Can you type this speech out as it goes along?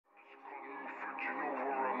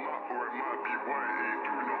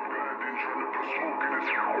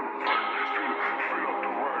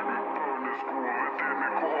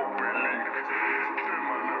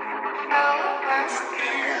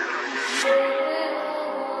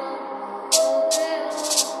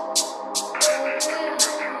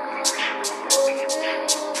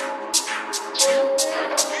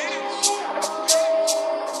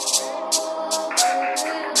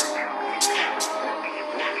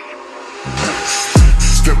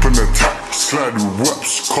Step in the tap, slide with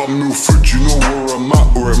reps. Come Milford, you know where I'm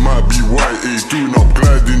at, or it might be YA. Doing up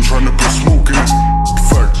gliding, trying to put smoke in it.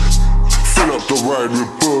 Fact, fill up the ride with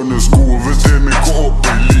burners. Go over there, make it up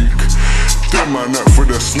a leak. Them man out for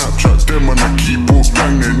the Snapchat, them on the keyboard,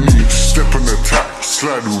 gang their knees. Step in the tap,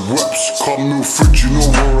 slide with reps. Come Milford, you know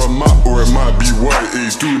where I'm at, or it might be YA.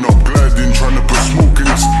 Doing up gliding, trying to put smoke in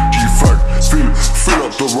it. G-Fact, fill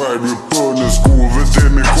up the ride with burners. Go over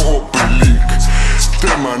there, make it up a leak.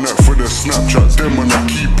 Them man out for the Snapchat, them on the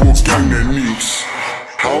keyboard, gang their knees.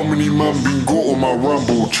 How many man been got on my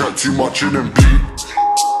ramble? Chat too much in them beat.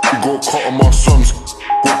 He got cut on my sons,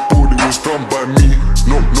 got bored, it was done by me.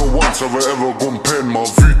 No once have I ever gone pen. My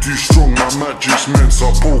view too strong, my magic's men's. I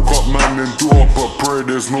poke up man and do up a prayer.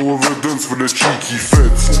 There's no evidence for the cheeky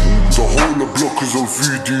feds. The whole of blockers on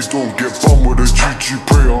voodoo, don't get bummed with a juju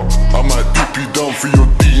prayer. I might dip you down for your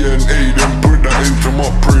DNA, then put that into my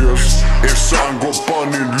prayers. If something got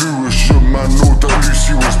bun in Lewis, your man know that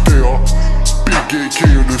Lucii was there. Big AK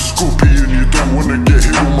or the scorpion, you don't wanna get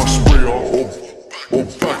hit with my sprayer. Or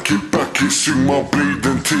back it, swing my blade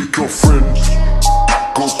and take your friend.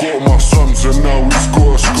 Got my sons and now he's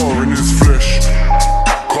got a scar in his flesh.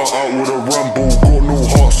 Cut out with a Rambo, got no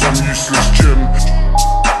heart, some useless gem.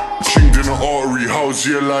 Chinged in the artery, how's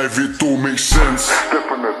he alive? It don't make sense. Step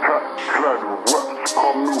in the tap, slide with reps.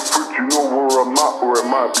 Come Milford, you know where I'm at, or it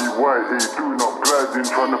might be YA. Doing up gliding,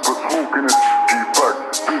 trying to put smoke in his G-Bag.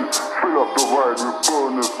 Fill up the ride with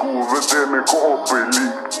burners, go over there, make it up a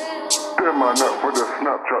leak. Them man out for the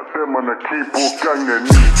Snapchat, them on the keyboard, gang their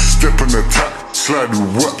knees. Step in the tap, slide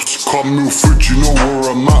with reps. Come Milford, you know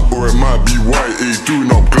where I'm at, or it might be YA.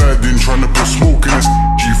 Doing up gliding, trying to put smoke in his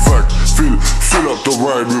G-Fact. Fill up the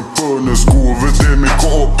ride with burners, go over there, make it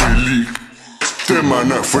up a leak. Them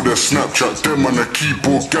man out for the Snapchat, them on the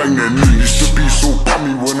keyboard, gang their knees. Used to be so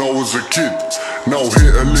bummy when I was a kid. Now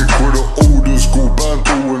hit a lick where the olders go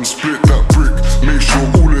bando and split that brick. Make sure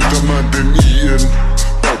all of the man them eating.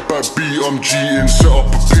 Bad beat, I'm G-ing, set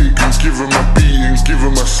up a pig and give him a beating, give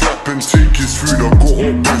him a slap and take his food. I got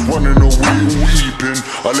up with running away, all eeping.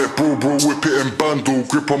 I let bro whip it and bando,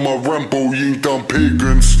 grip on my Rambo, ying down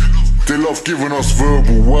pagans. They love giving us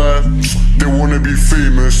verbal, why? They wanna be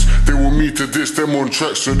famous, they want me to diss them on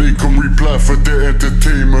track so they can reply for their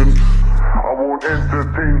entertainment. I won't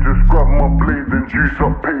entertain, just grab my blade and juice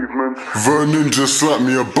up pavement. Vernon just slapped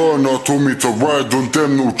me a burner, told me to ride on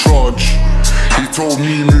them, no charge. He told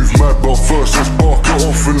me move mad, but first let's bark it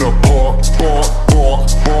off in the park. Bark.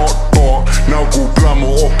 Now go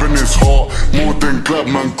blammer up in his heart. More than glad,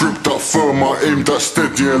 man, grip that firm. I aim that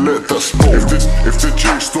steady and let that spot. If the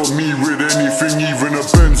J stop me with anything, even a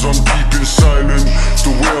Benz, I'm keeping silent. The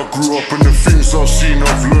way I grew up and the things I've seen,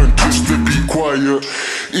 I've learned just to be quiet.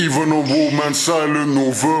 Even on road, man, silent, no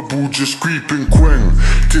verbal, just creeping quang.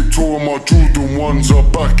 Tiptoe on my Jordan ones, I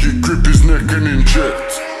back it, grip his neck and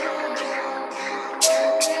inject.